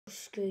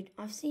screwed.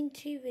 I've seen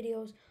 2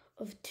 videos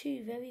of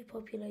 2 very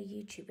popular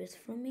YouTubers,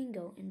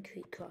 Flamingo and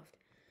Creekcraft.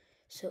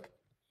 So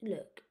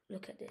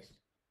look at this.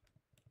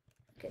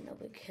 Okay,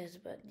 nobody cares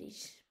about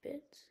these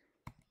bits.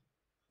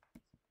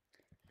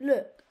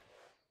 Look.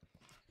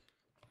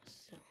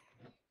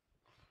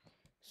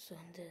 So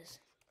there's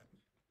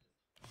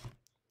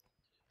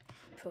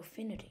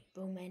profanity,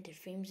 romantic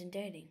themes, and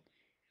dating.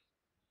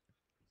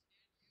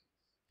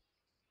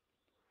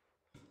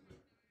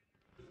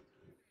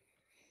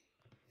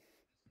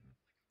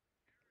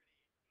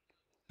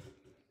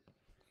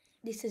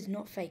 This is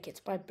not fake, it's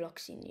by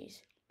Bloxy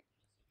News.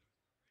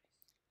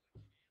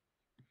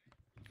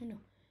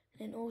 No.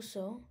 And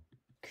also,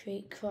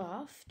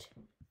 Creekcraft.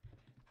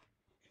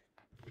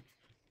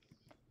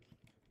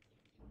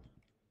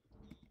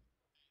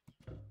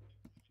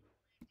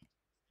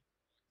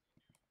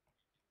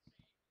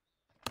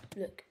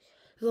 Look,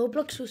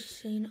 Roblox was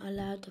soon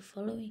allowed the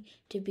following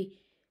to be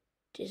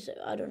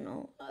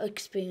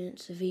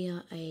experience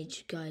via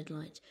age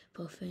guidelines: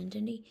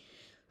 profanity,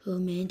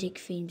 romantic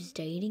themes,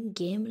 dating,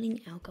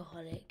 gambling,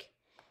 alcoholic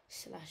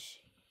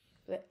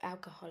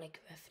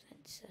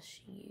references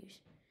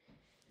use.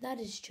 That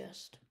is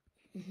just,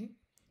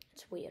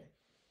 it's weird.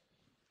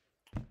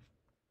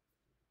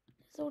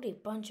 There's already a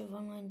bunch of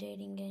online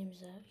dating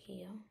games out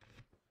here.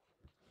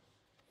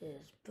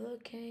 There's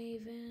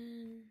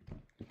Brookhaven,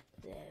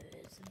 there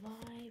is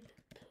Vibe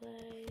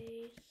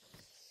Place,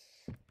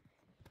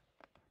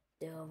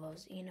 there are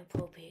those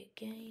inappropriate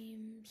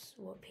games,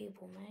 what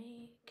people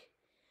make.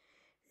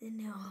 Then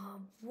there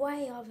are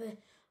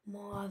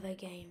more other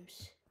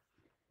games.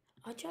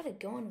 I try to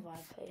go on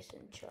Vibe Place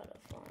and try to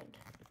find.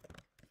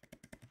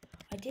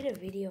 I did a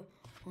video,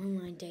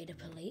 Online Data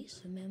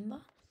Police,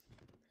 remember?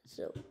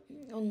 So,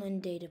 Online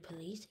Data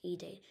Police,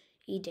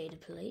 E-Data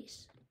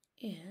Police.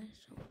 Yeah,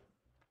 so.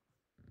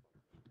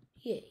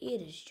 Yeah,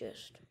 it is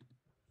just.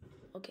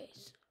 Okay,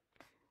 so.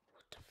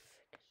 What the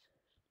frick is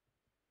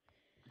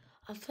this?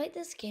 I've played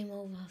this game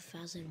over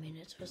 1,000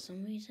 minutes for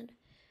some reason.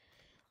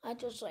 I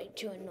just like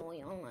to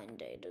annoy online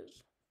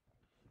daters.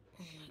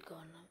 Oh my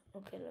god,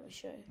 okay, let me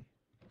show you.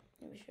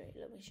 Let me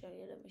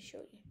show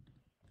you.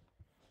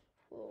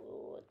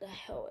 Whoa, what the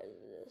hell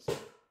is this?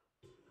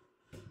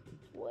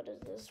 What is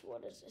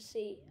this?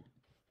 See,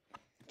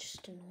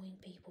 just annoying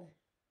people.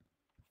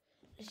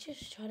 Let's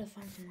just try to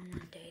find some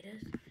online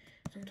daters.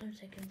 Sometimes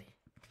they can be.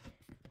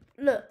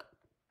 Look.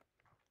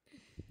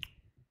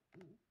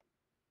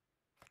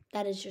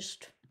 That is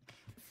just.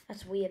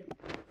 That's weird.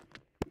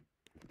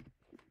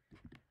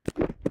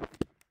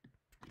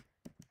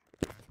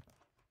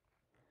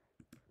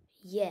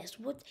 Yes.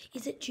 What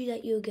is it true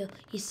that you're a girl?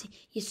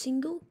 You're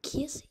single?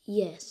 Kiss?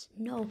 Yes.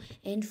 No.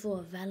 And for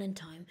a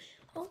Valentine.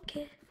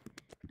 Okay.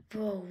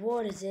 Bro,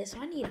 what is this?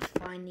 I need to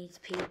find these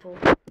people.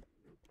 I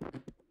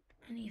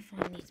need to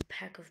find this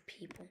pack of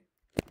people.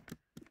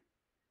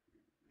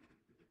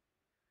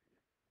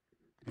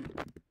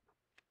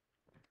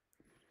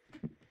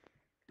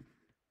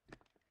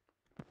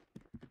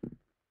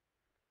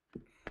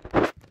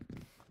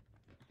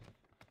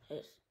 I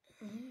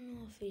don't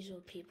know if these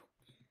are people.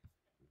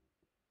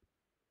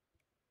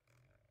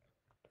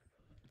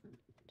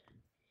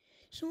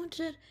 Someone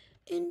said,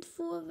 "And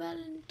for a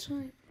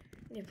Valentine."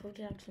 They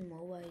probably have some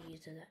mobile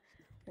user that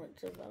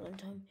wants a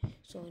Valentine.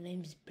 So her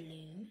name's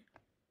Bloom.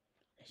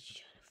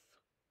 Let's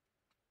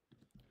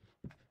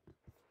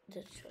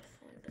try to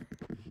find her.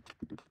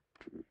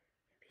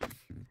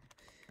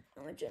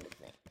 I'm gonna try to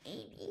find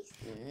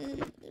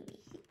ABC.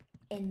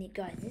 And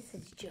guys, this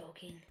is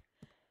joking.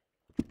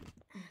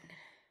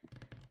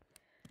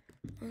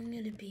 I'm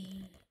gonna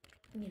be,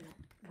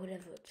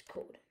 whatever it's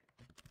called.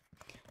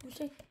 I'm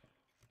saying,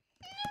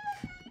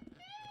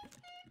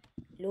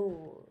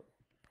 Lord.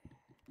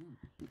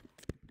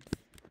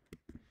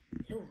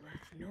 Lord,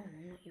 no,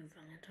 I'm not your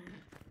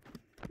Valentine.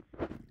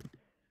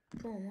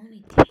 Bro, I'm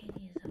only 10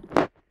 years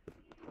old.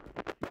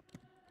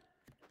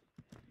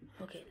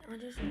 Okay, I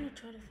just want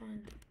to try to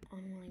find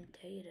online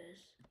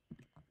daters.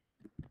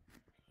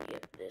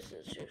 Yep, this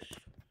is just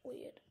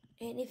weird.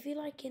 And if you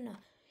like in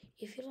a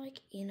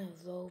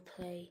role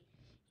play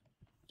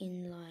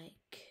in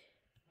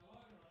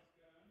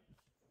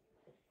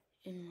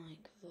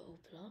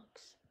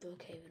Roblox,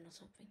 Brookhaven or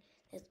something,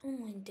 there's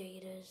online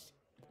daters.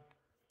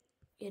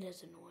 It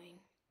is annoying.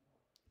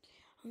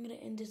 I'm gonna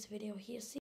end this video here. See